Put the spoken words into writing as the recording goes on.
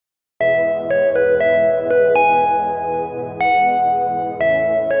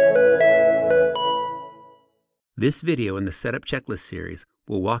This video in the Setup Checklist series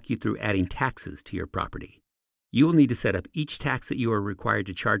will walk you through adding taxes to your property. You will need to set up each tax that you are required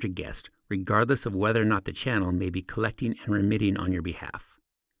to charge a guest, regardless of whether or not the channel may be collecting and remitting on your behalf.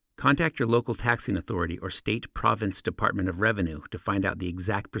 Contact your local taxing authority or state province Department of Revenue to find out the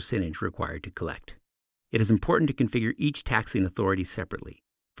exact percentage required to collect. It is important to configure each taxing authority separately.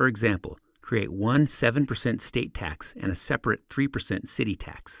 For example, create one 7% state tax and a separate 3% city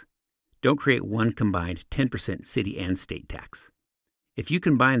tax. Don't create one combined 10% city and state tax. If you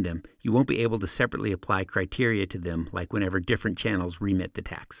combine them, you won't be able to separately apply criteria to them like whenever different channels remit the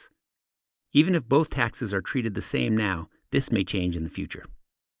tax. Even if both taxes are treated the same now, this may change in the future.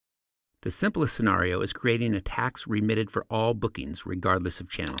 The simplest scenario is creating a tax remitted for all bookings regardless of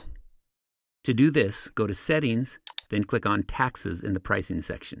channel. To do this, go to Settings, then click on Taxes in the Pricing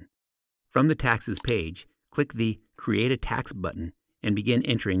section. From the Taxes page, click the Create a Tax button and begin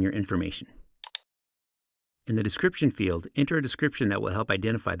entering your information. In the description field, enter a description that will help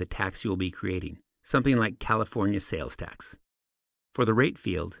identify the tax you will be creating, something like California sales tax. For the rate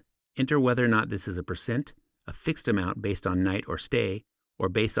field, enter whether or not this is a percent, a fixed amount based on night or stay, or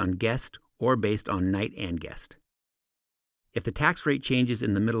based on guest, or based on night and guest. If the tax rate changes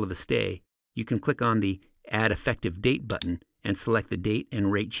in the middle of a stay, you can click on the Add Effective Date button and select the date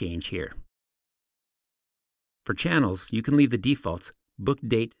and rate change here. For channels, you can leave the defaults Book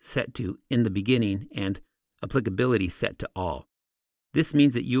Date set to In the Beginning and Applicability set to All. This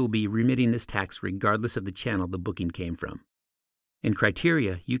means that you will be remitting this tax regardless of the channel the booking came from. In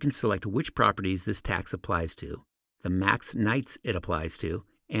Criteria, you can select which properties this tax applies to, the max nights it applies to,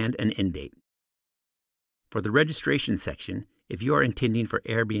 and an end date. For the registration section, if you are intending for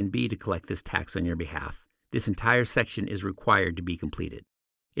Airbnb to collect this tax on your behalf, this entire section is required to be completed.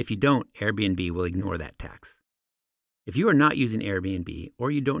 If you don't, Airbnb will ignore that tax. If you are not using Airbnb, or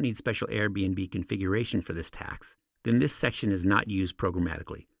you don't need special Airbnb configuration for this tax, then this section is not used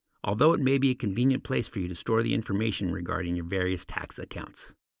programmatically, although it may be a convenient place for you to store the information regarding your various tax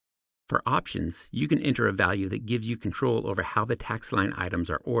accounts. For options, you can enter a value that gives you control over how the tax line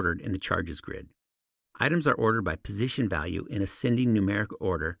items are ordered in the charges grid. Items are ordered by position value in ascending numeric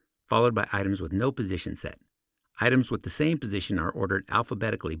order, followed by items with no position set. Items with the same position are ordered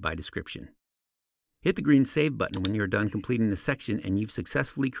alphabetically by description. Hit the green Save button when you are done completing this section and you've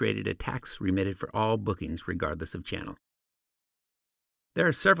successfully created a tax remitted for all bookings regardless of channel. There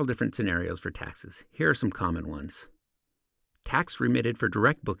are several different scenarios for taxes. Here are some common ones. Tax remitted for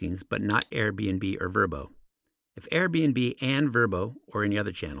direct bookings but not Airbnb or Vrbo. If Airbnb and Vrbo or any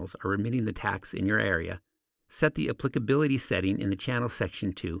other channels are remitting the tax in your area, set the applicability setting in the channel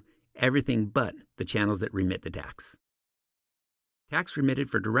section to Everything but the channels that remit the tax. Tax remitted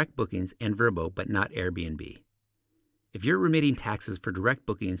for direct bookings and Vrbo but not Airbnb. If you're remitting taxes for direct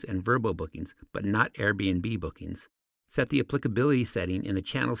bookings and Vrbo bookings but not Airbnb bookings, set the applicability setting in the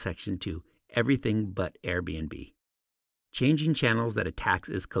channel section to Everything but Airbnb. Changing channels that a tax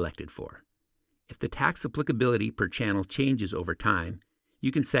is collected for. If the tax applicability per channel changes over time,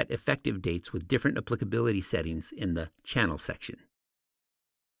 you can set effective dates with different applicability settings in the Channel section.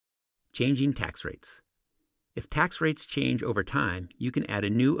 Changing tax rates. If tax rates change over time, you can add a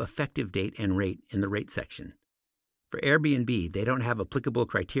new effective date and rate in the Rate section. For Airbnb, they don't have applicable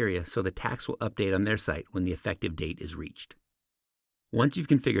criteria, so the tax will update on their site when the effective date is reached. Once you've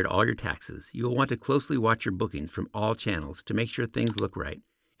configured all your taxes, you will want to closely watch your bookings from all channels to make sure things look right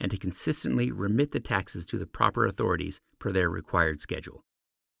and to consistently remit the taxes to the proper authorities per their required schedule.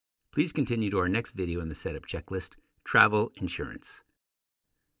 Please continue to our next video in the Setup Checklist, Travel Insurance.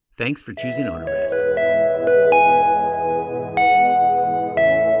 Thanks for choosing OwnerRez.